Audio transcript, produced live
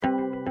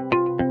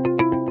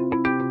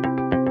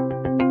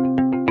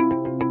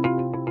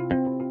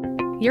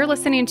You're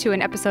listening to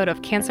an episode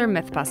of Cancer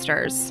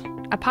Mythbusters,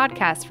 a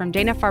podcast from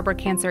Dana-Farber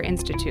Cancer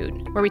Institute,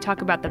 where we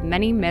talk about the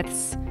many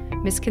myths,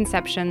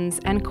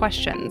 misconceptions, and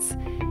questions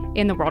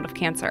in the world of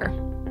cancer.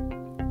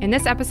 In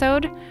this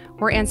episode,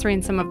 we're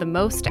answering some of the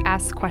most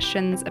asked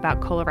questions about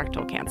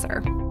colorectal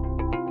cancer.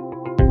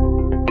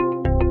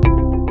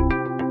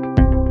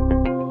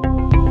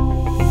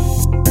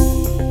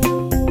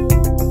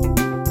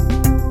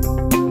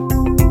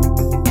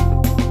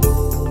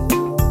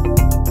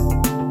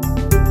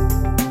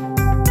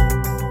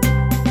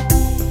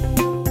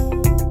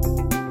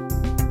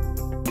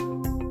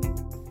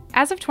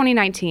 As of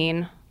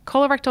 2019,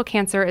 colorectal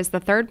cancer is the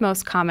third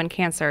most common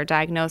cancer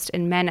diagnosed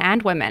in men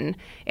and women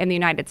in the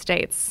United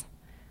States.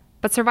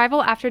 But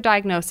survival after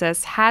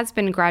diagnosis has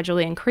been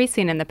gradually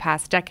increasing in the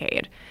past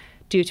decade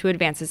due to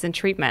advances in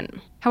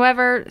treatment.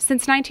 However,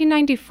 since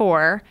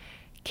 1994,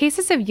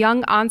 cases of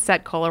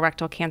young-onset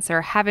colorectal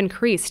cancer have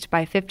increased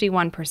by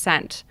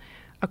 51%,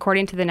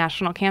 according to the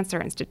National Cancer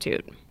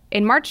Institute.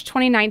 In March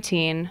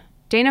 2019,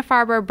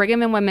 Dana-Farber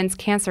Brigham and Women's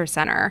Cancer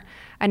Center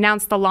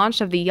announced the launch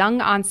of the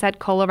Young-Onset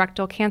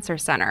Colorectal Cancer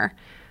Center,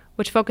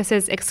 which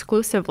focuses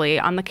exclusively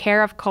on the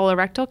care of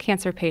colorectal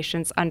cancer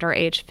patients under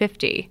age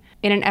 50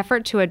 in an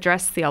effort to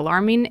address the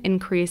alarming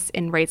increase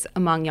in rates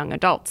among young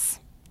adults.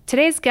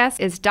 Today's guest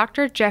is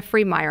Dr.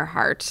 Jeffrey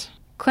Meyerhardt,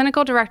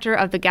 Clinical Director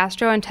of the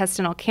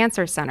Gastrointestinal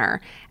Cancer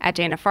Center at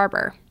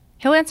Dana-Farber.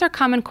 He'll answer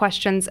common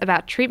questions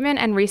about treatment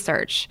and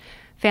research,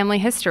 family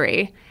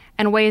history,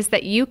 and ways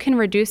that you can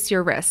reduce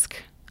your risk,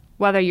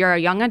 whether you're a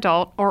young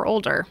adult or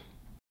older.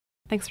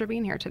 Thanks for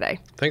being here today.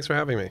 Thanks for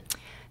having me.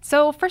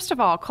 So first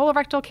of all,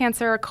 colorectal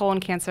cancer, colon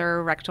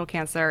cancer, rectal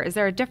cancer, is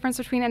there a difference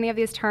between any of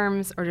these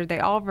terms, or do they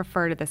all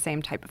refer to the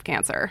same type of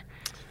cancer?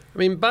 I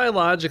mean,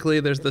 biologically,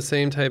 there's the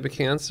same type of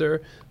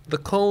cancer. The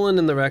colon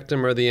and the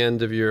rectum are the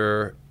end of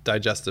your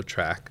digestive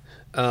tract.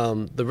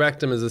 The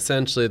rectum is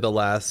essentially the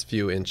last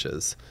few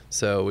inches.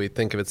 So we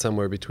think of it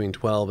somewhere between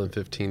 12 and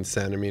 15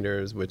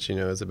 centimeters, which,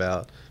 is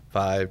about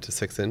 5 to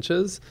 6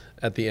 inches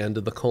at the end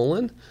of the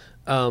colon.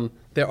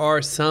 There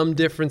are some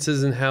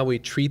differences in how we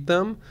treat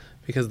them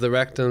because the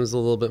rectum is a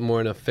little bit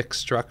more in a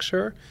fixed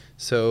structure.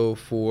 So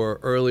for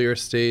earlier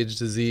stage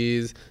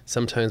disease,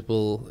 sometimes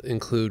we'll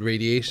include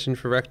radiation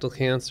for rectal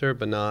cancer,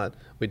 but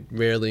we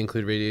rarely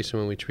include radiation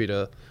when we treat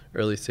a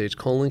early stage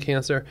colon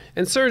cancer.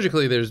 And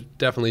surgically, there's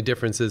definitely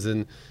differences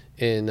in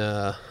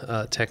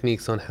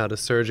techniques on how to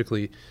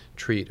surgically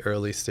treat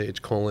early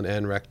stage colon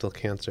and rectal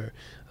cancer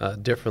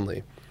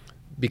differently.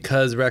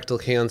 Because rectal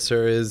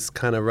cancer is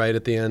kind of right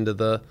at the end of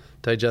the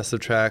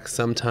digestive tract,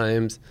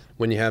 sometimes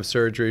when you have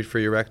surgery for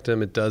your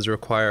rectum, it does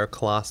require a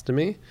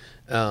colostomy.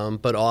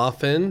 But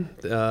often,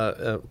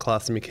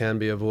 colostomy can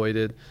be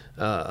avoided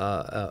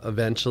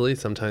eventually.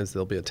 Sometimes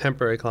there'll be a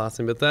temporary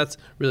colostomy, but that's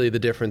really the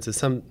difference. Is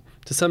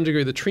to some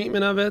degree the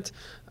treatment of it,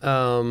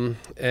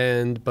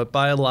 but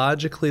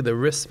biologically the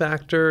risk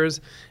factors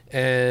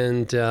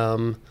and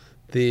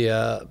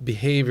the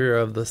behavior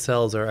of the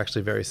cells are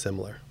actually very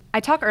similar. I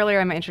talked earlier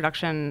in my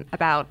introduction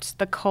about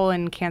the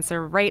colon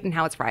cancer rate and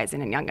how it's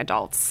rising in young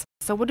adults.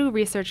 So what do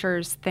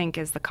researchers think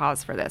is the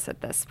cause for this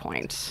at this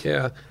point?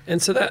 Yeah,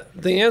 and so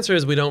the answer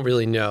is we don't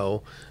really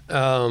know.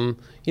 Colon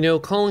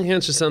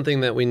cancer is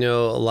something that we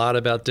know a lot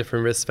about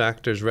different risk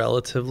factors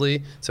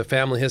relatively. So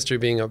family history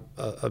being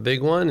a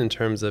big one in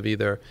terms of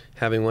either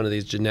having one of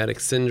these genetic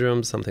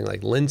syndromes, something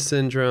like Lynch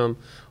syndrome,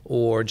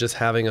 or just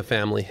having a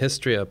family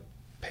history, a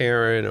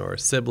parent or a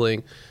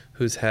sibling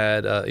who's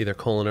had either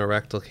colon or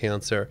rectal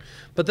cancer.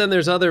 But then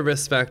there's other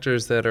risk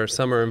factors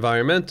some are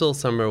environmental,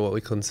 some are what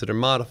we consider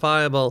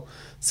modifiable,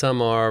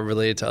 some are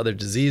related to other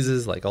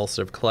diseases like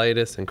ulcerative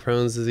colitis and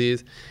Crohn's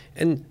disease.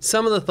 And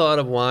some of the thought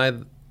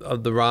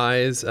of the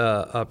rise,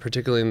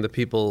 particularly in the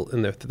people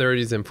in their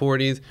 30s and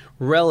 40s,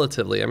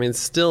 relatively. I mean,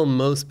 still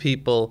most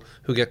people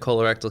who get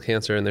colorectal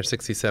cancer in their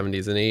 60s,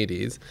 70s, and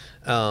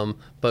 80s,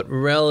 but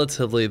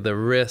relatively the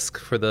risk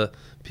for the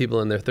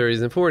people in their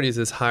 30s and 40s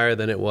is higher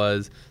than it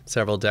was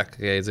several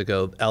decades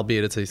ago,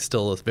 albeit it's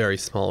still a very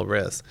small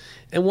risk.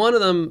 And one of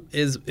them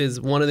is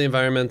one of the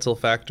environmental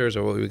factors,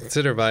 or what we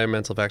consider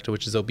environmental factor,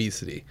 which is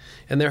obesity.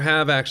 And there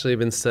have actually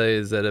been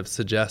studies that have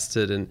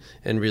suggested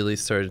and really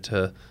started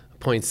to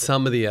point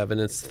some of the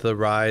evidence to the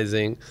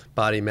rising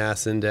body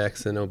mass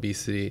index and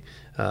obesity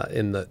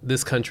in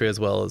this country as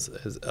well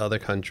as other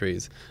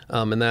countries.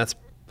 And that's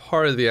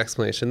part of the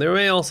explanation. There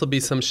may also be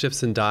some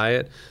shifts in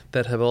diet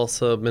that have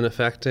also been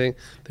affecting.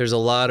 There's a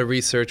lot of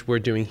research we're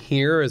doing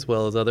here as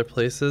well as other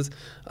places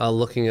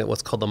looking at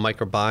what's called the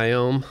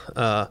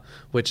microbiome,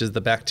 which is the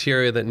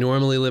bacteria that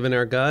normally live in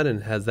our gut,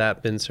 and has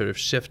that been sort of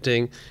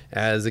shifting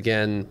as,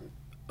 again,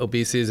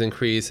 obesity has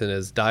increased and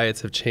as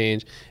diets have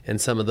changed, and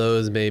some of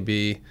those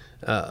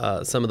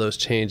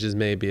changes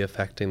may be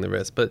affecting the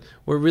risk. But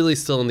we're really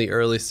still in the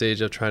early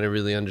stage of trying to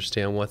really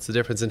understand what's the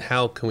difference and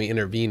how can we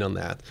intervene on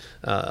that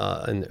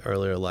in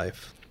earlier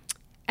life.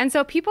 And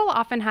so people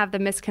often have the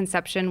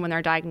misconception when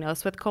they're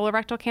diagnosed with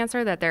colorectal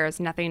cancer that there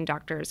is nothing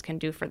doctors can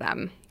do for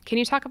them. Can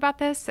you talk about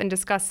this and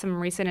discuss some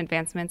recent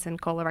advancements in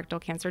colorectal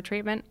cancer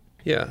treatment?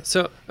 Yeah.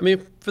 So, I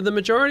mean, for the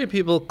majority of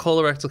people,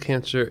 colorectal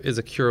cancer is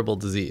a curable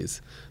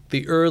disease.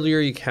 The earlier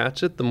you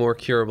catch it, the more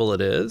curable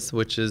it is,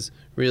 which is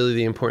really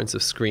the importance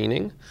of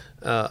screening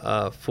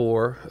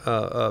for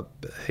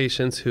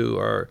patients who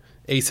are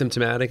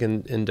asymptomatic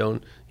and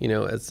don't,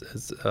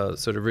 as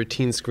sort of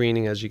routine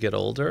screening as you get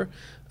older.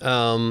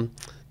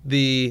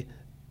 The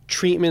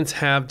treatments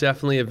have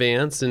definitely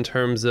advanced in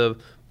terms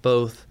of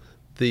both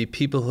the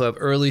people who have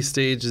early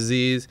stage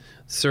disease,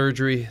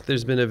 surgery.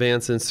 There's been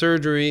advance in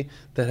surgery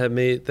that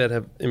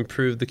have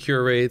improved the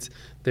cure rates.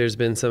 There's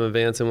been some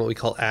advance in what we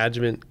call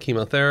adjuvant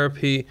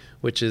chemotherapy,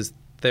 which is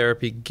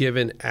therapy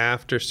given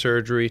after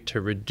surgery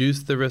to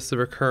reduce the risk of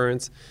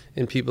recurrence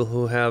in people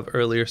who have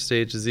earlier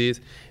stage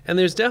disease. And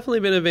there's definitely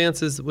been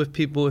advances with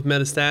people with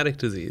metastatic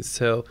disease.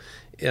 So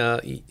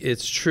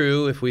it's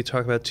true, if we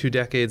talk about 2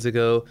 decades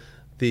ago,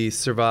 the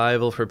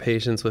survival for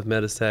patients with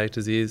metastatic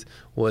disease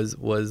was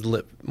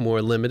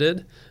more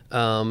limited.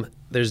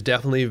 There's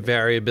definitely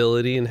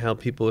variability in how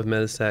people with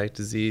metastatic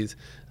disease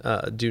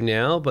do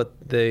now, but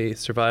the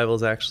survival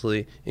has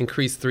actually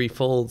increased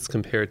 3-fold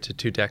compared to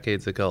 2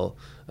 decades ago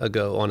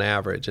on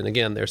average. And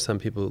again, there's some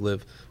people who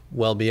live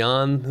well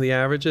beyond the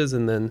averages,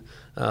 and then,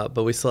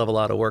 but we still have a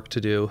lot of work to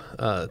do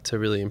to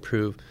really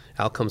improve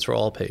outcomes for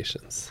all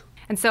patients.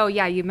 And so,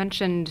 yeah, you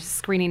mentioned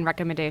screening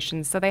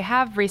recommendations. So they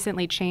have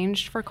recently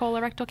changed for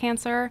colorectal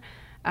cancer.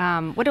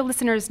 What do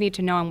listeners need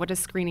to know, and what does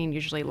screening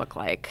usually look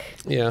like?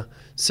 Yeah.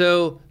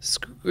 So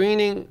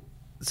screening,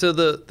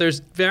 there's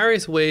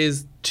various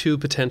ways to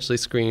potentially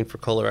screen for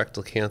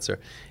colorectal cancer.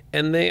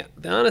 And the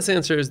honest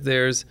answer is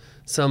there's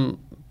some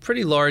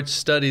pretty large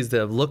studies that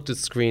have looked at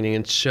screening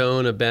and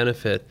shown a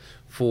benefit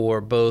for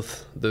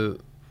both the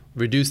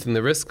reducing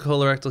the risk of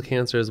colorectal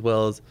cancer as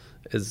well as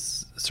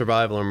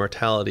survival or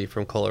mortality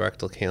from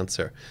colorectal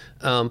cancer.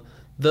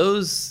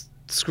 Those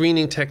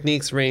screening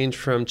techniques range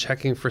from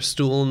checking for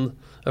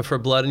for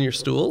blood in your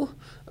stool,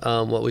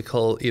 what we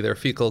call either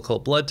fecal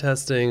occult blood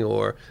testing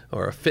or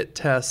a FIT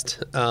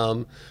test,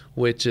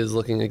 which is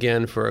looking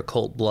again for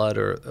occult blood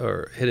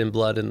or hidden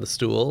blood in the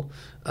stool,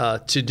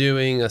 to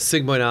doing a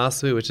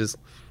sigmoidoscopy, which is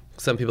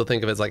some people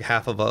think of it as like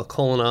half of a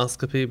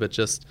colonoscopy, but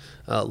just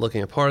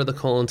looking at part of the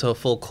colon, to a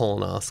full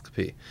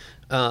colonoscopy.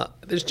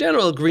 There's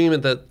general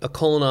agreement that a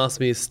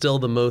colonoscopy is still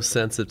the most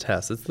sensitive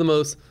test. It's the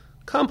most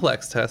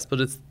complex test,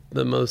 but it's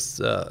the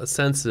most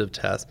sensitive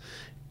test.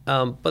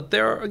 But the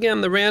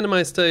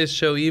randomized studies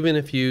show even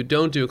if you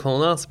don't do a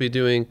colonoscopy,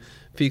 doing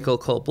fecal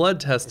occult blood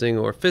testing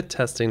or FIT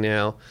testing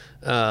now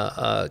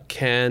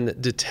can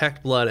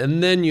detect blood,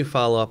 and then you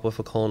follow up with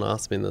a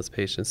colonoscopy in those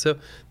patients. So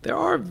there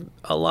are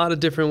a lot of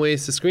different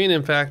ways to screen.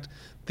 In fact,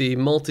 the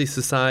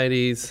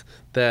multi-societies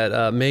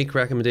that make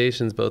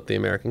recommendations, both the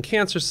American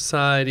Cancer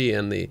Society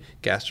and the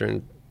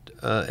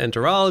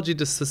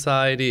Gastroenterology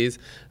societies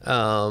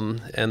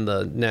and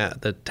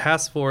the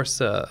task force,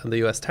 the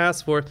U.S.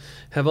 task force,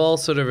 have all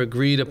sort of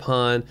agreed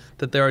upon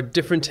that there are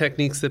different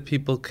techniques that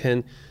people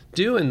can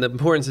do, and the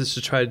importance is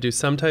to try to do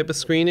some type of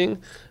screening.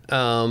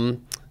 The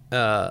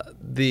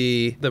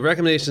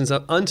recommendations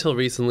up until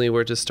recently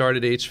were to start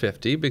at age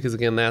 50, because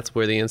again, that's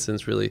where the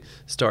incidence really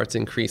starts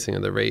increasing,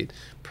 and the rate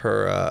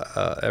per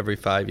every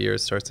 5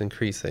 years starts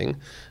increasing.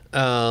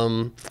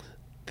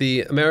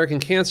 The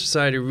American Cancer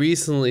Society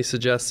recently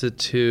suggested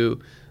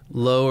to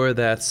lower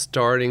that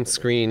starting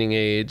screening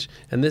age,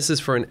 and this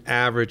is for an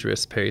average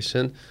risk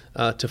patient,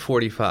 to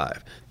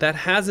 45. That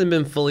hasn't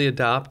been fully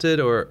adopted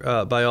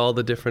by all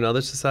the different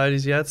other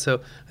societies yet,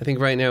 so I think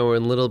right now we're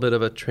in a little bit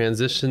of a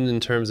transition in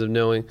terms of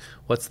knowing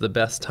what's the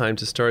best time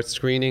to start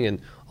screening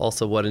and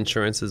also what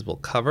insurances will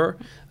cover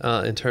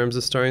in terms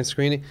of starting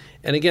screening.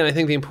 And again, I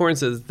think the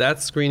importance is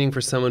that's screening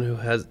for someone who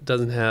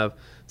doesn't have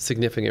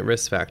significant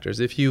risk factors.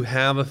 If you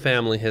have a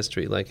family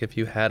history, like if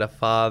you had a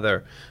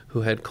father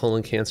who had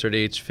colon cancer at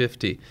age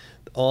 50,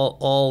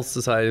 all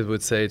societies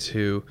would say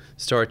to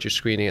start your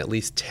screening at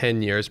least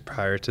 10 years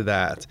prior to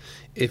that.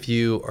 If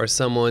you are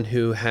someone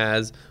who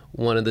has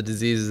one of the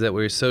diseases that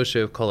we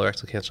associate with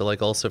colorectal cancer, like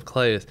ulcerative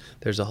colitis,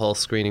 there's a whole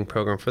screening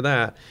program for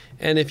that.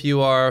 And if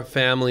you are a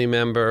family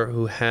member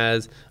who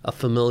has a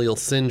familial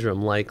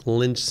syndrome, like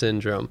Lynch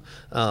syndrome,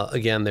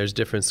 again, there's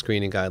different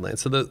screening guidelines.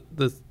 So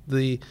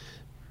the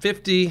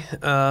 50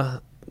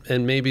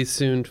 and maybe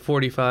soon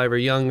 45 or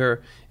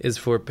younger is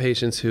for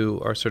patients who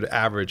are sort of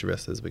average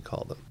risk, as we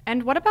call them.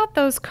 And what about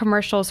those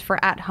commercials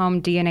for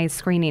at-home DNA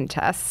screening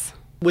tests?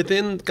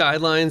 Within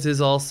guidelines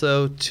is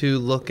also to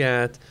look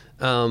at,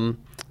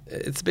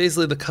 it's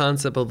basically the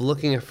concept of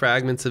looking at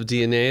fragments of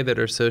DNA that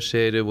are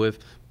associated with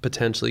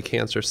potentially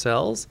cancer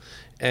cells.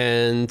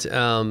 And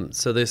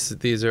so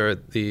these are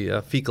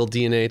the fecal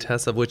DNA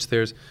tests, of which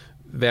there's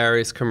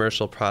various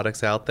commercial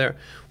products out there,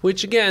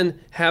 which again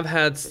have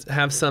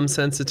some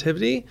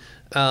sensitivity.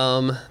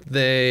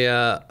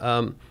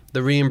 The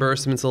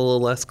reimbursement's a little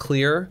less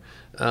clear,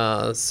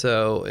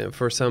 so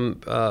for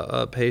some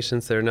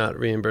patients they're not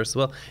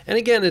reimbursable. And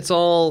again, it's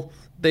all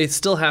they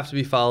still have to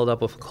be followed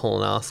up with a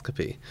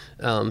colonoscopy.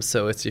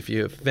 So it's if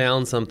you have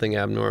found something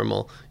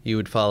abnormal, you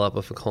would follow up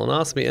with a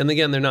colonoscopy. And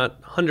again, they're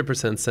not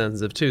 100%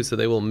 sensitive too, so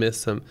they will miss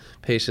some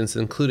patients,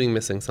 including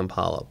missing some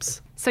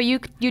polyps. So you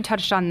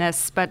touched on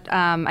this, but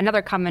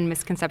another common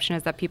misconception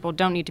is that people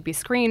don't need to be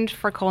screened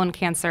for colon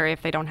cancer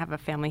if they don't have a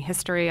family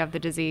history of the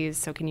disease.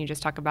 So can you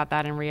just talk about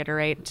that and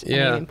reiterate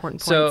any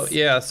important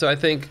points? So I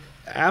think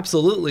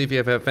absolutely if you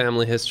have a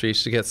family history, you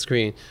should get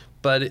screened.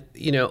 But,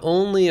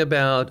 only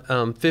about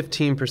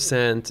 15 to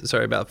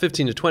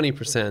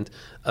 20%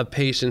 of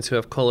patients who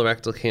have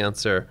colorectal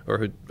cancer or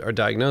who are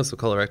diagnosed with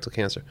colorectal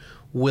cancer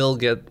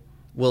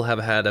will have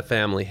had a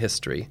family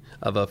history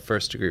of a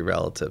first-degree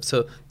relative.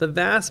 So the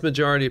vast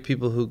majority of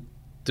people who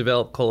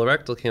develop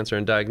colorectal cancer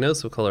and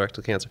diagnosed with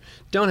colorectal cancer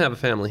don't have a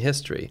family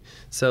history.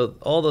 So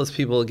all those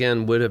people,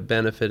 again, would have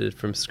benefited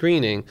from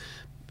screening.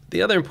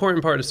 The other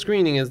important part of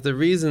screening is the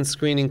reason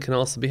screening can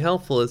also be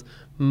helpful is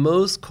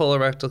most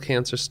colorectal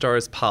cancer start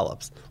as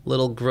polyps,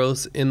 little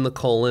growths in the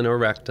colon or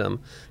rectum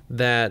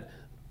that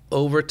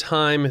over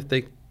time, if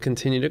they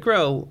continue to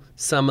grow,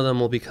 some of them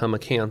will become a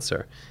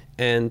cancer.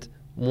 And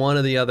one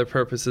of the other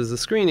purposes of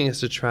screening is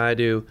to try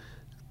to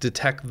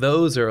detect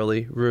those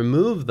early,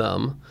 remove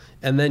them,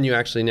 and then you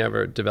actually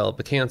never develop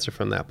a cancer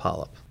from that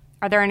polyp.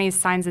 Are there any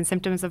signs and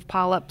symptoms of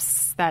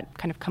polyps that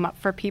kind of come up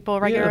for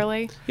people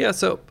regularly? Yeah.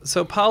 So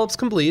polyps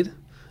can bleed.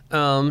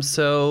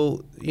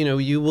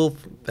 You will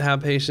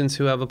have patients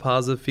who have a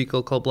positive fecal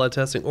occult blood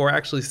testing or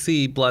actually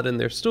see blood in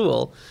their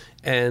stool,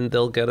 and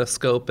they'll get a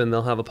scope and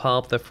they'll have a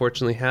polyp that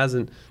fortunately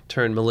hasn't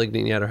turned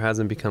malignant yet or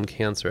hasn't become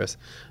cancerous.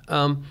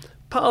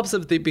 Polyps,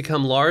 if they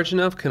become large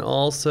enough, can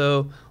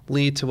also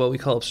lead to what we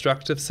call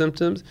obstructive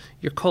symptoms.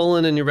 Your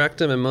colon and your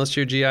rectum and most of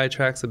your GI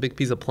tract's a big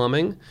piece of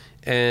plumbing.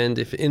 And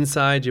if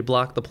inside you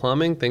block the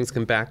plumbing, things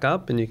can back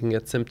up and you can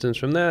get symptoms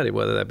from that,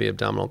 whether that be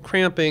abdominal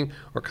cramping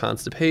or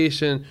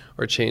constipation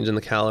or change in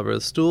the caliber of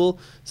the stool.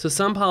 So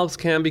some polyps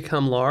can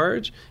become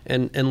large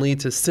and lead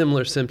to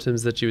similar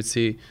symptoms that you would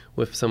see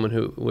with someone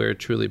where it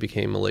truly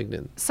became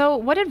malignant. So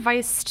what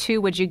advice,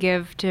 too, would you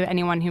give to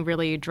anyone who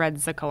really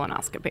dreads a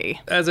colonoscopy?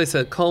 As I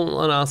said,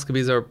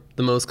 colonoscopies are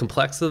the most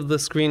complex of the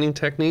screening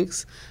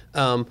techniques.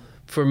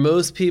 For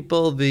most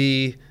people,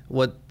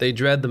 what they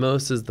dread the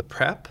most is the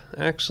prep,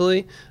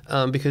 actually,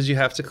 because you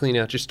have to clean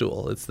out your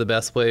stool. It's the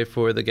best way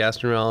for the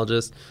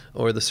gastroenterologist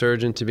or the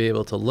surgeon to be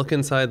able to look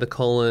inside the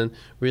colon,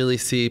 really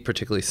see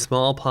particularly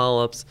small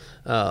polyps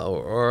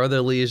or other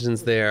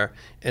lesions there.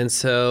 And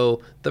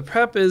so the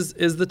prep is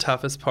the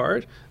toughest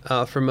part.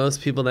 For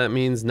most people, that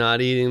means not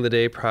eating the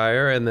day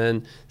prior and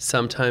then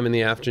sometime in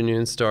the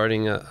afternoon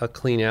starting a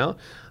clean out.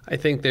 I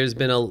think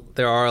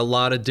there are a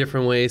lot of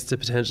different ways to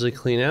potentially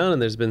clean out,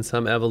 and there's been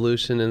some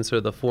evolution in sort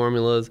of the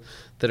formulas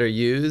that are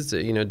used.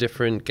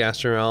 Different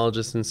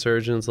gastroenterologists and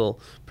surgeons will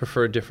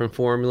prefer different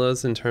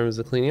formulas in terms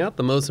of cleaning out.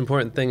 The most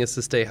important thing is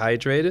to stay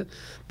hydrated.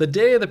 The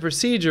day of the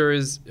procedure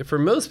is, for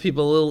most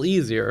people, a little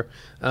easier.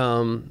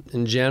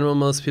 In general,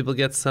 most people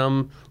get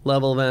some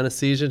level of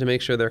anesthesia to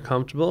make sure they're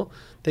comfortable.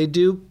 They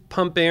do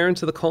pump air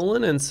into the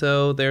colon, and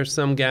so there's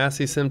some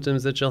gassy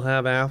symptoms that you'll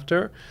have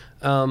after.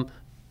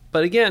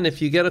 But again,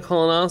 if you get a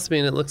colonoscopy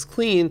and it looks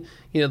clean,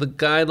 the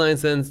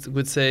guidelines then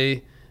would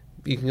say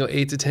you can go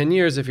 8 to 10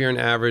 years if you're an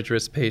average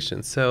risk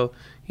patient. So,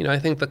 I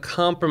think the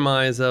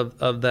compromise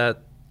of that,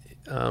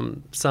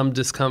 some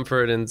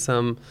discomfort and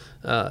some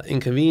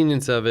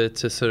inconvenience of it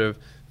to sort of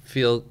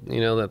feel,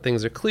 that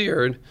things are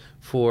cleared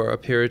for a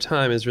period of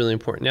time is really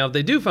important. Now, if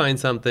they do find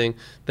something,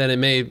 then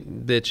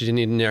that you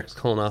need a next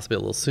colonoscopy a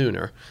little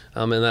sooner.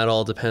 And that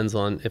all depends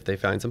on if they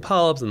find some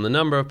polyps and the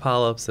number of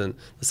polyps and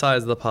the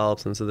size of the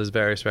polyps. And so there's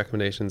various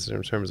recommendations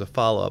in terms of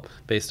follow-up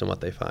based on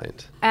what they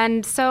find.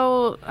 And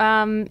so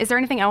is there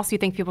anything else you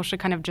think people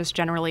should kind of just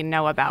generally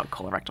know about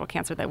colorectal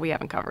cancer that we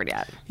haven't covered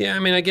yet? Yeah,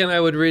 again,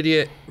 I would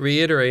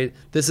reiterate,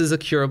 this is a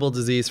curable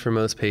disease for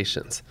most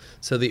patients.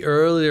 So the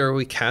earlier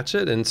we catch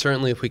it, and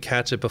certainly if we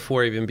catch it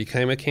before it even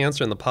became a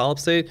cancer in the polyp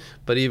state,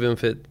 but even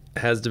if it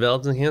has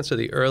developed in cancer,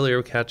 the earlier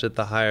we catch it,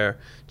 the higher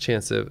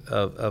chance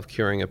of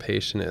curing a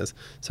patient is.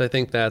 So I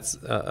think that's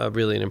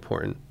really an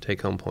important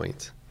take-home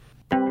point.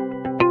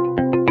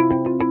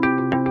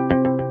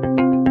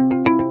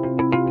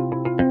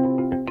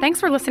 Thanks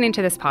for listening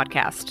to this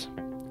podcast.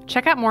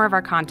 Check out more of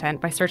our content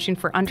by searching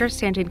for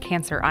Understanding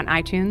Cancer on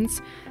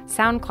iTunes,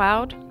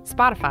 SoundCloud,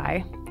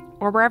 Spotify,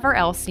 or wherever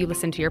else you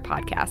listen to your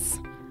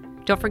podcasts.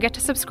 Don't forget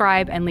to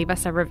subscribe and leave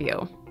us a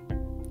review.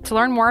 To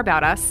learn more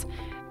about us,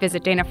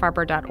 visit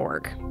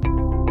Dana-Farber.org.